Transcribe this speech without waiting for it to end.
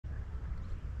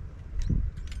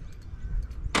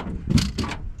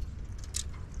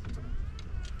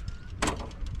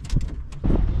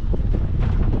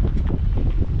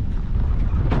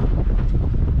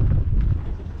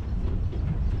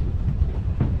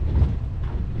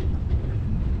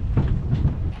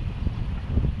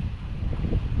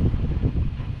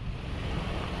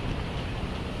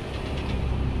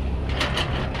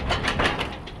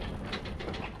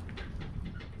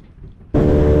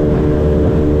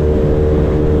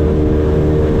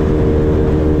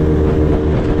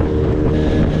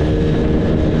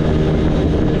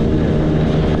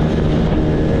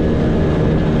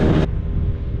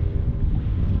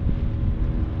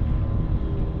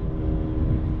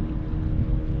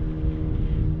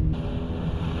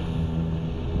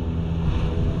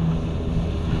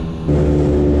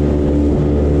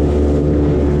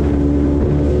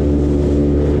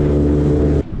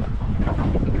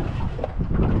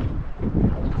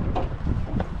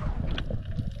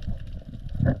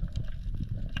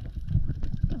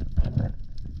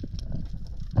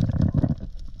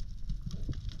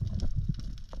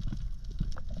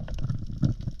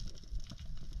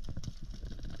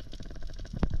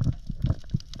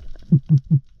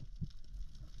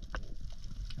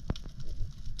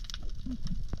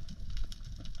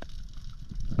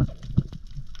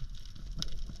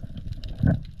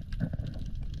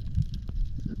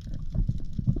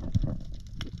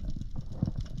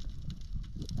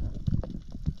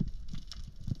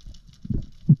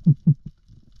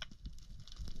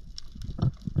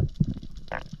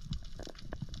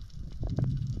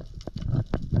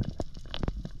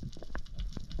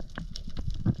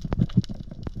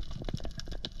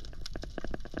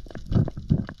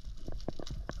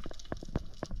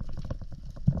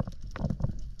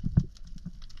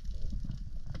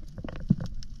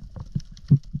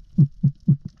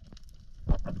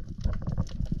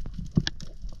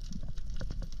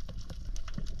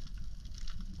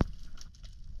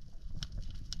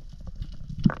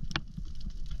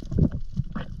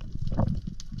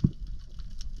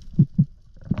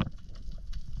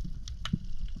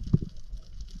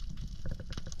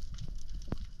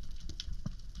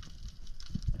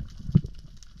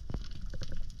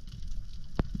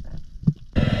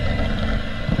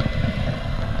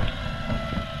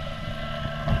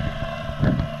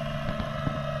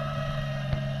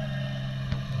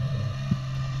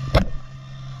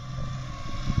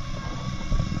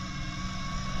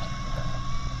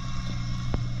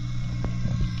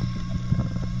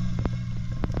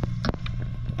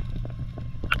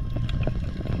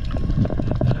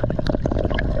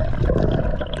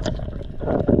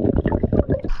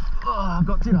Oh,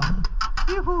 got dinner.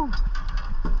 Yoo-hoo.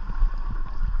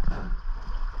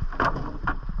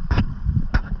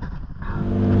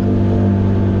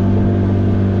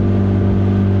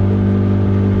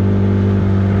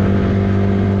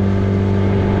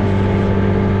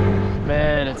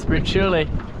 Man, it's a bit chilly.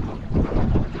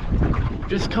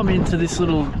 Just come into this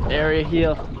little area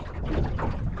here.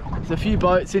 There's a few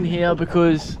boats in here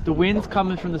because the wind's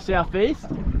coming from the southeast.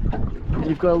 And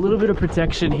you've got a little bit of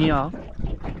protection here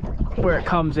where it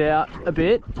comes out a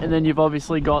bit, and then you've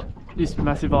obviously got this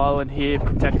massive island here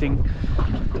protecting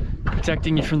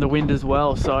you from the wind as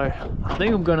well. So I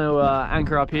think I'm going to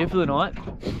anchor up here for the night.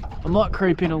 I might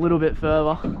creep in a little bit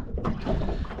further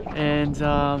and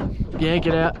yeah,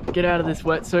 get out of this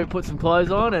wetsuit, put some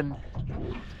clothes on and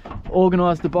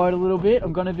organise the boat a little bit.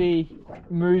 I'm going to be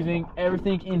moving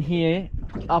everything in here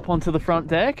up onto the front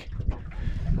deck,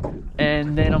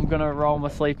 and then I'm going to roll my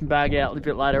sleeping bag out a little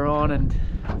bit later on and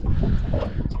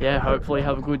yeah, hopefully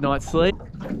have a good night's sleep.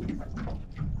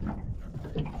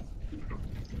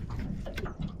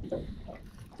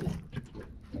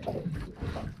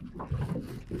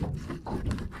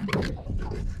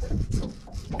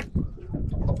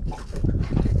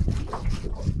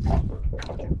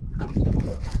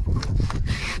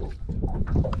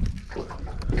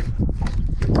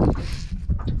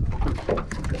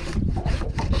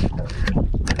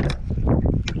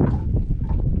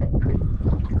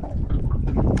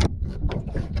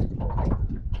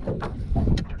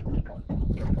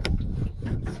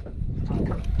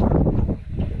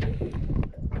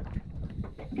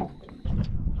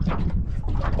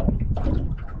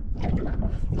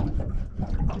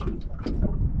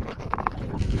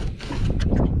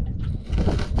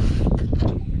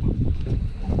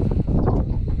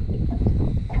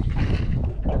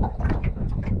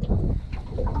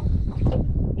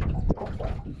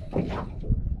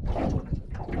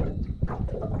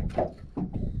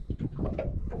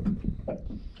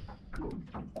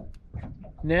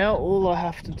 Now all I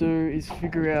have to do is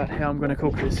figure out how I'm going to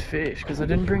cook this fish, because I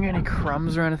didn't bring any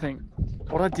crumbs or anything.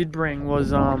 What I did bring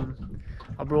was I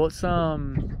brought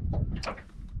some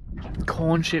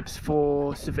corn chips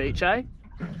for ceviche,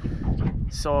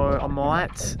 so I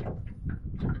might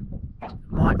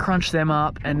crunch them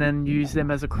up and then use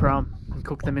them as a crumb and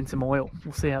cook them in some oil.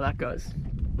 We'll see how that goes.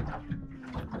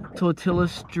 Tortilla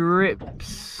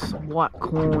strips, white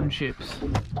corn chips.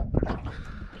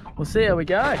 We'll see how we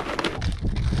go.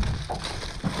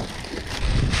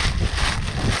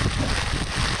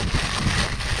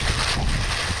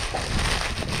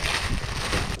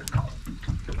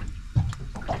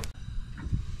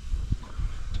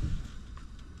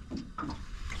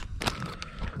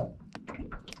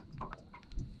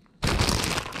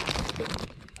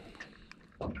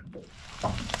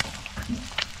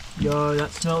 Yo, that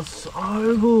smells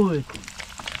so good.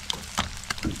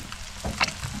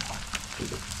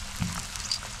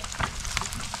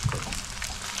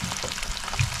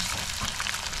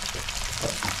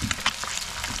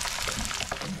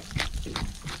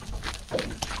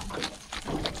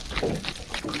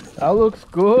 That looks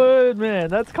good, man.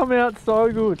 That's coming out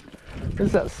so good.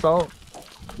 Where's that salt?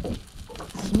 It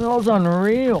smells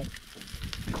unreal.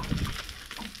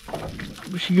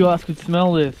 Wish you guys could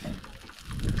smell this.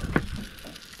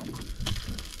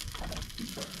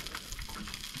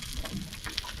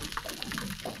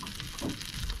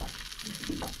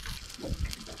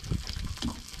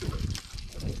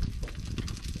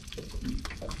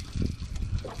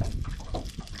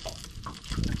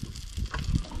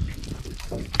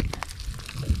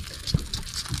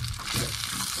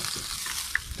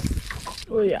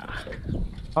 Oh yeah.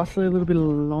 Lastly, a little bit of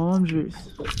lime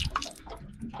juice.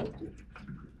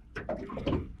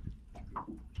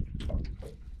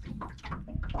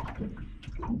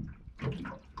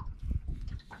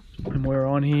 And we're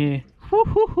on here.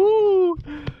 Woo-hoo-hoo!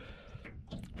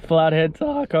 Flathead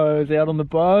tacos out on the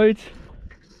boat.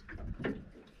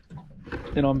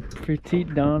 And I'm pretty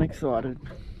darn excited.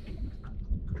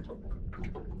 I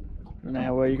don't know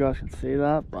how well you guys can see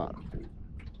that, but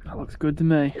that looks good to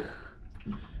me.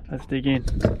 Let's dig in.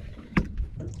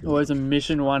 Always a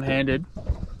mission one-handed,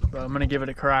 but I'm gonna give it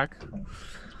a crack.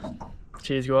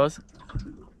 Cheers, guys.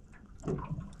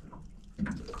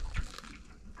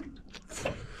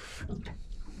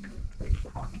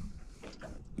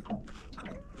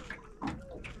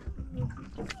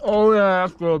 Oh yeah,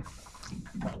 that's good.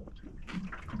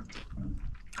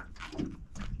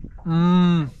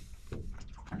 Mmm.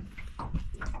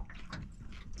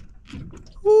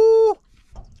 Woo!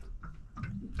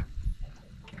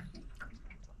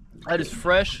 That is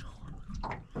fresh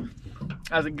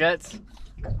as it gets.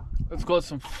 It's got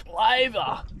some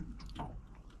flavour.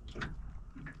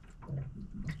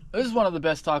 This is one of the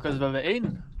best tacos I've ever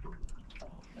eaten.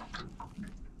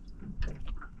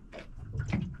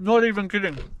 Not even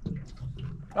kidding.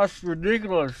 That's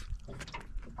ridiculous.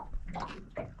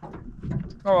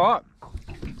 Alright.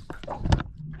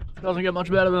 Doesn't get much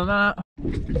better than that.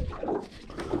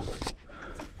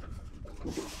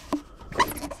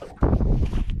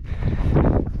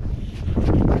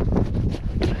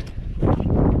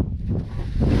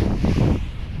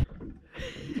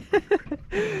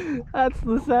 That's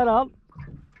the setup.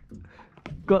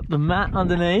 Got the mat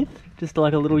underneath, just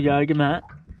like a little yoga mat.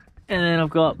 And then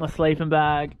I've got my sleeping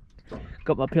bag,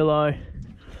 got my pillow,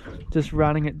 just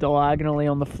running it diagonally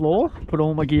on the floor. Put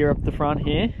all my gear up the front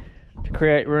here to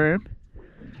create room.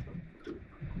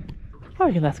 I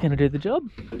reckon that's going to do the job.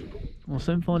 We'll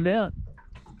soon find out.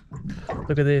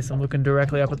 Look at this, I'm looking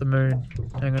directly up at the moon.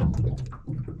 Hang on.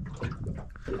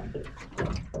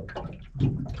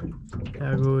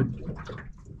 How good.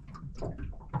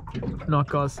 Night,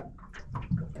 guys.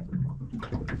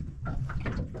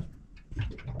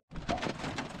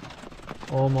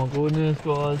 Oh my goodness,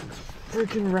 guys. It's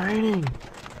freaking raining.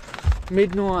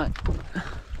 Midnight.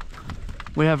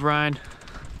 We have rain.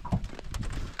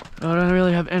 I don't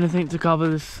really have anything to cover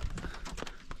this.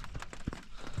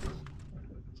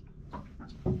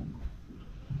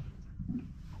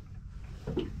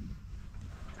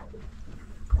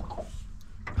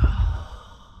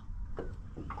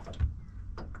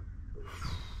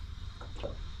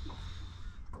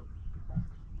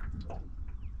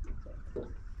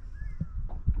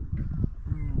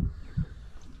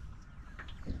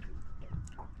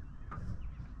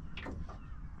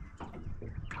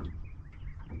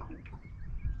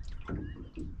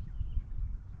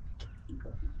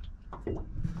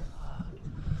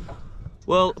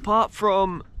 Well, apart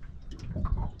from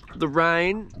the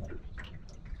rain,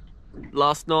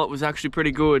 last night was actually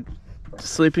pretty good. The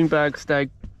sleeping bag stayed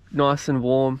nice and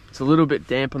warm. It's a little bit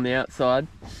damp on the outside.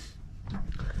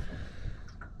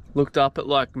 Looked up at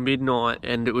like midnight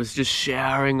and it was just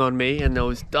showering on me, and there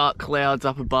was dark clouds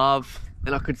up above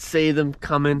and I could see them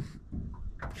coming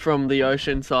from the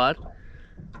ocean side.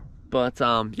 But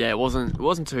yeah, it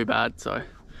wasn't too bad, so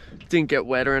didn't get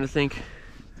wet or anything.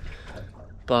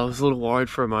 But I was a little worried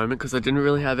for a moment because I didn't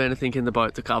really have anything in the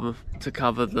boat to cover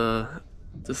the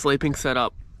sleeping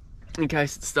setup in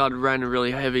case it started raining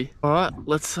really heavy. All right,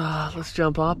 let's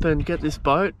jump up and get this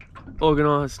boat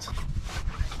organised.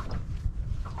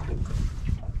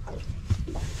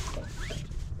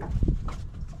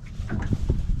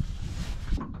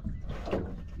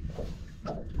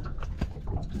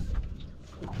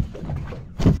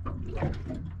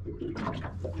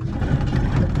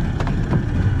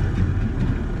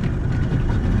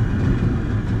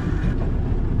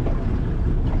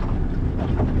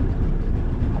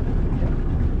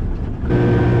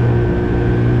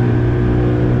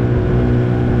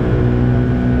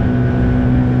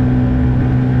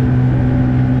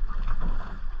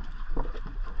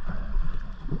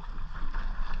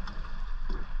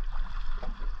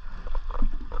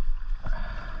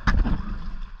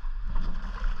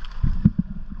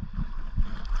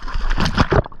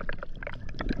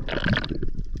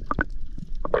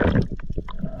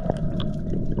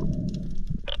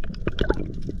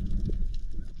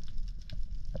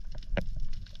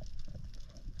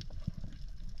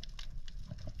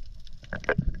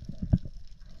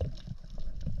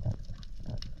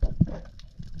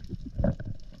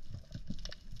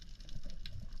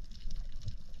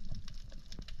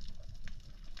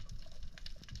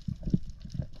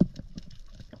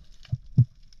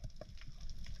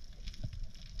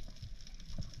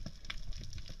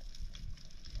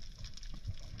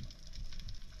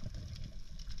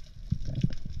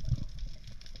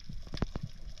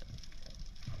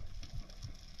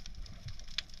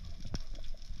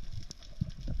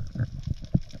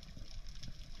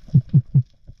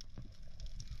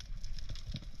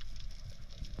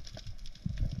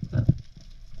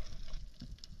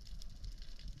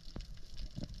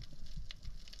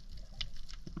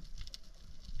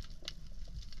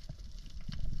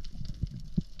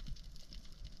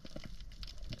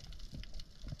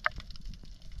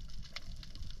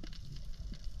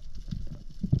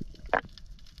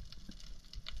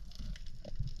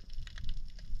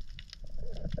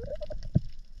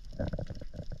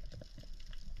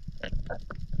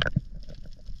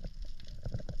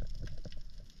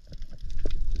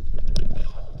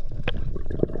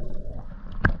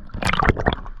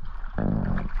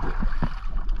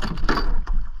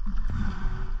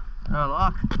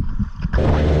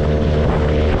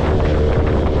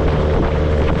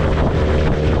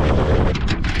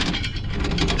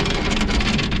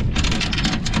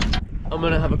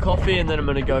 have a coffee, and then I'm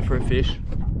gonna go for a fish.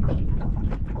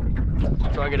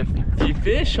 Try and get a few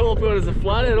fish. All I've got is a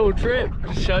flathead all trip.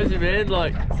 Just shows you, man,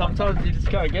 like sometimes you just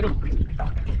can't get them.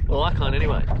 Well, I can't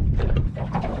anyway.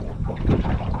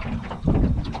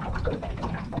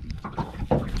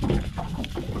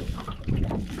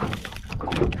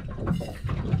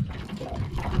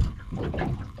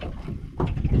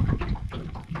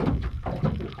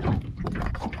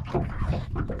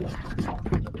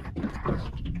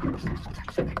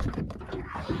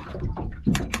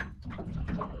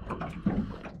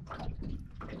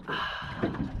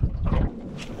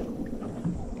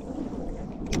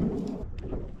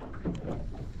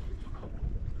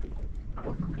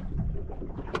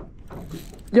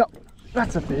 Yep,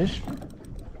 that's a fish.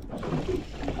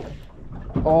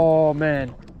 Oh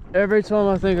man, every time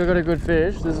I think I got a good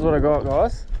fish, this is what I got,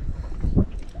 guys.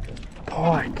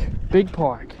 Pike, big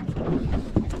pike.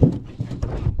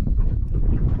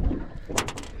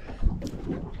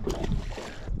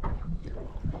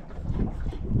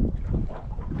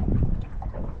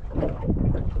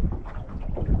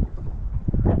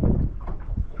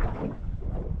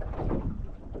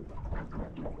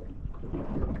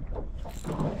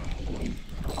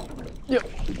 Yep.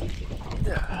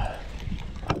 Yeah.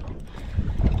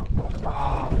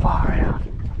 Oh, far out.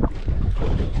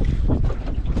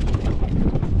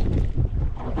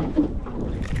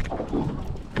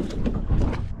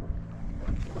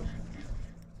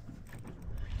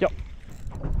 Yep.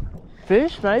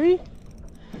 Fish, maybe?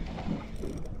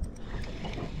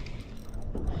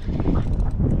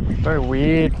 Very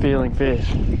weird feeling fish.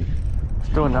 It's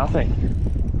doing nothing.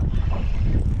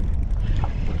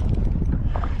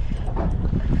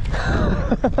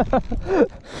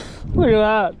 Look at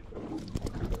that.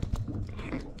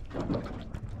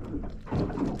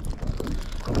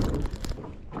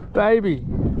 Baby.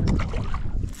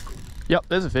 Yep,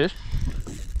 there's a fish.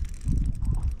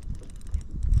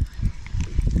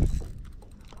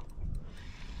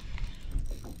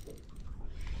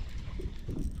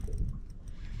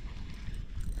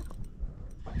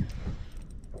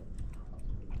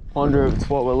 Wonder if it's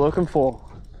what we're looking for.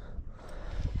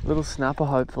 Little snapper,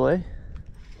 hopefully.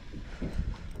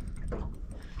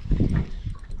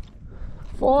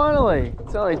 Finally!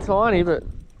 It's only tiny, but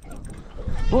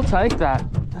we'll take that.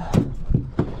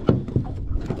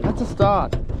 That's a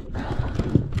start.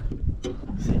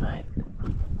 See, mate.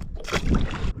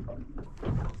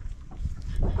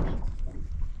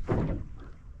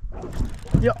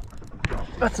 Yep,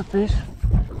 that's a fish.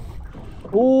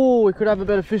 Oh, we could have a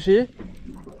better fish here.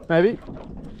 Maybe.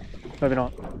 Maybe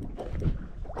not.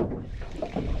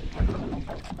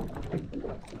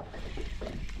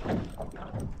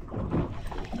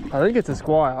 I think it's a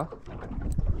squire.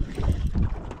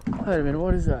 Wait a minute,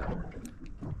 what is that?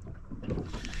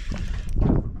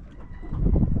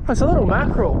 Oh, it's a little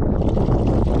mackerel.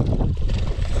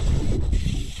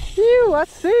 Ew,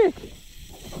 that's sick.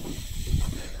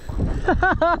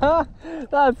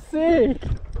 That's sick.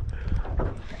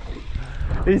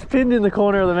 He's pinned in the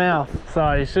corner of the mouth,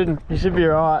 so he should be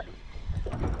alright.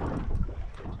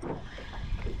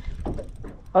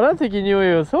 I don't think he knew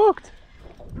he was hooked.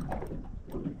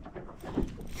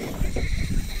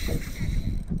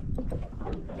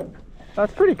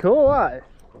 That's pretty cool, eh?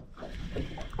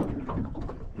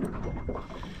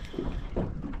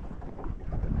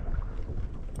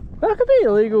 That could be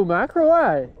illegal mackerel,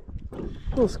 eh?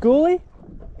 Little schoolie.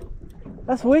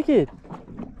 That's wicked.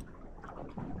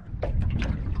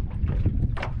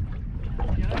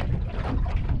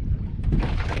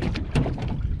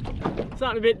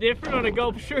 Something a bit different on a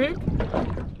gulp shrimp.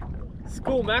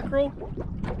 School mackerel.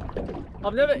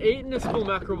 I've never eaten a school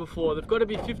mackerel before. They've got to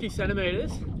be 50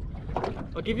 centimeters.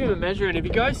 I'll give him a measure, and if he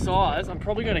goes size, I'm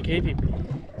probably going to keep him.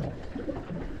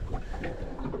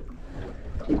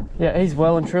 Yeah, he's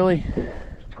well and truly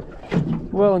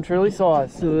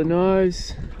sized. So the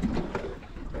nose,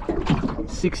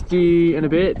 60 and a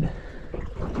bit.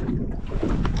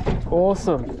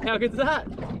 Awesome. How good's that?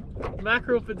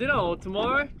 Mackerel for dinner or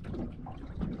tomorrow?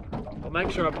 I'll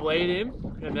make sure I bleed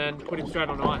him and then put him straight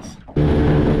on ice.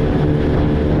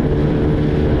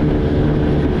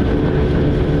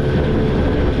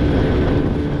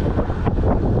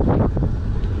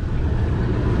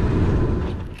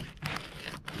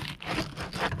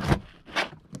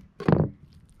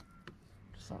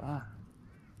 Just like that.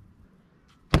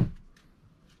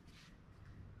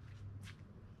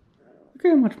 Look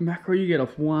how much mackerel you get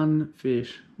off one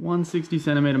fish. One 60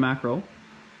 centimeter mackerel.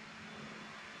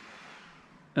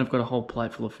 And I've got a whole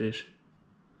plate full of fish.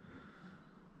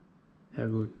 How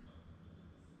good.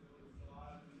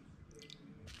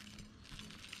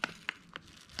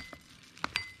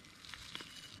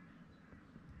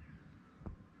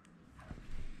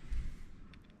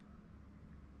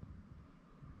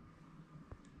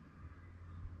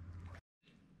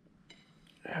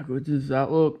 How good does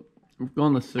that look? We've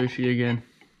gone the sushi again.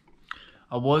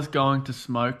 I was going to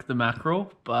smoke the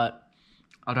mackerel, but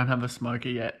I don't have a smoker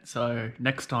yet, so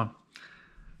next time.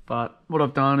 But what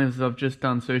I've done is I've just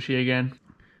done sushi again.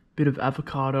 Bit of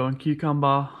avocado and cucumber,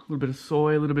 a little bit of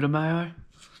soy, a little bit of mayo, a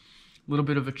little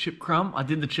bit of a chip crumb. I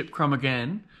did the chip crumb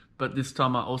again, but this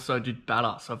time I also did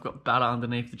batter. So I've got batter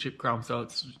underneath the chip crumb, so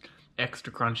it's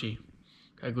extra crunchy.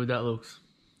 How good that looks.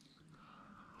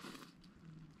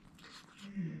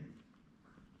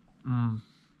 Mmm.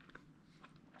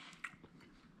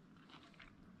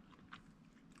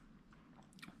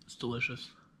 It's delicious.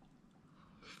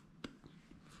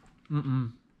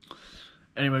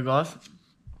 Anyway, guys,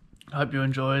 I hope you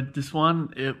enjoyed this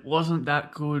one. It wasn't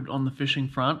that good on the fishing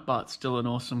front, but still an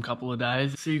awesome couple of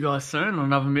days. See you guys soon on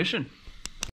another mission.